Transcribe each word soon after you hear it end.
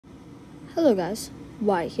Hello guys,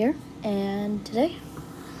 Wyatt here, and today,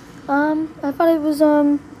 I thought it was,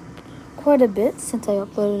 quite a bit since I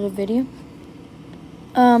uploaded a video.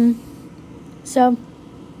 So,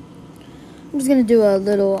 I'm just gonna do a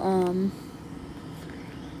little,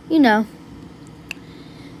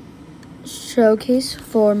 showcase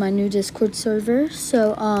for my new Discord server.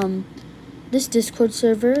 So, this Discord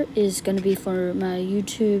server is gonna be for my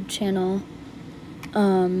YouTube channel,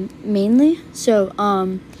 mainly. So,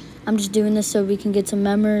 I'm just doing this so we can get some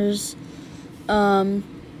members.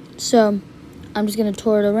 So I'm just gonna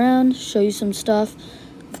tour it around, show you some stuff.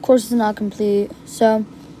 Of course, it's not complete. So,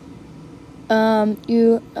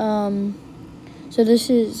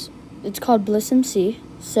 it's called Bliss MC.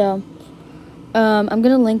 So, I'm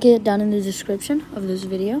gonna link it down in the description of this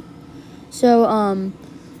video. So, I'm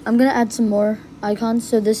gonna add some more icons.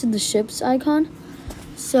 So this is the ships icon.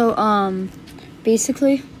 So,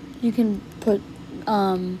 basically, you can put,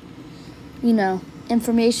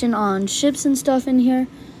 information on ships and stuff in here.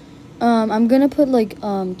 I'm gonna put like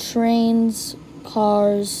trains,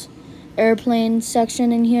 cars, airplanes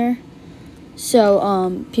section in here,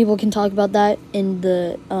 so people can talk about that in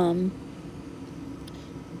the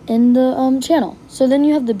channel. So then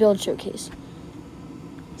you have the build showcase.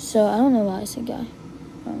 So I don't know why I said guy.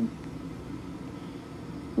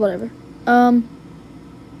 Whatever.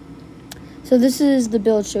 So this is the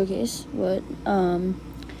build showcase.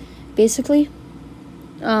 Basically,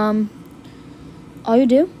 all you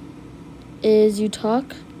do is you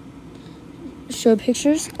talk, show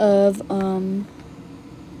pictures of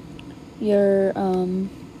your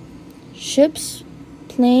ships,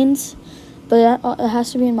 planes, but it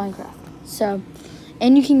has to be in Minecraft. So,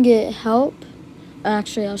 and you can get help.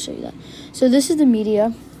 Actually, I'll show you that. So this is the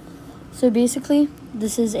media. So basically,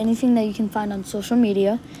 this is anything that you can find on social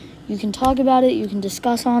media. You can talk about it, you can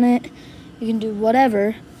discuss on it, you can do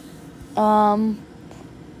whatever.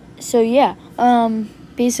 So yeah,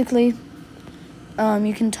 basically,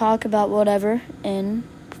 you can talk about whatever in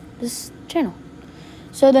this channel.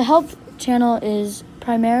 So the help channel is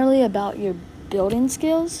primarily about your building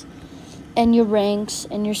skills and your ranks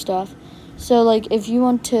and your stuff. So like if you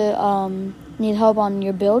want to need help on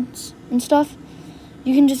your builds and stuff,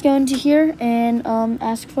 you can just go into here and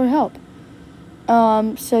ask for help.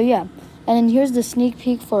 So yeah, and then here's the sneak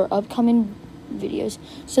peek for upcoming videos.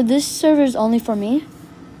 So this server is only for me,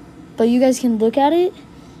 but you guys can look at it,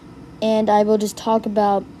 and I will just talk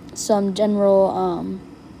about some general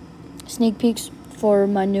sneak peeks for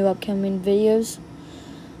my new upcoming videos.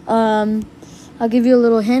 I'll give you a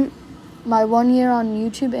little hint. My 1 year on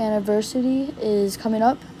YouTube anniversary is coming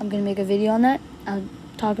up. I'm gonna make a video on that. I'll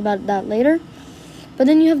talk about that later. But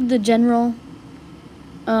then you have the general,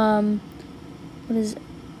 hold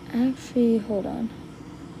on.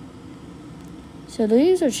 So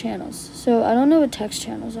these are channels. So I don't know what text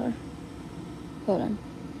channels are. Hold on.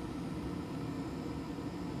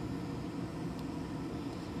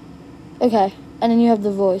 Okay, and then you have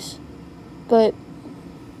the voice. But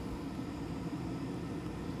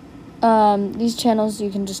these channels, you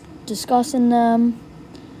can just discuss in them.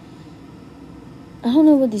 I don't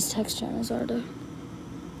know what these text channels are though.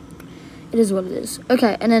 It is what it is.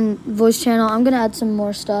 Okay, and then voice channel, I'm gonna add some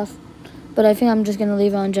more stuff, but I think I'm just gonna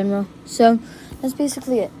leave it on general. So that's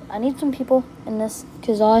basically it. I need some people in this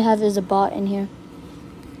because all I have is a bot in here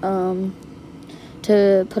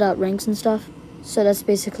to put out ranks and stuff. So that's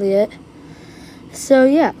basically it. So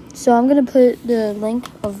yeah, so I'm gonna put the link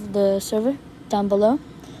of the server down below.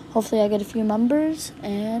 Hopefully I get a few members,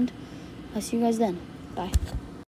 and I'll see you guys then. Bye.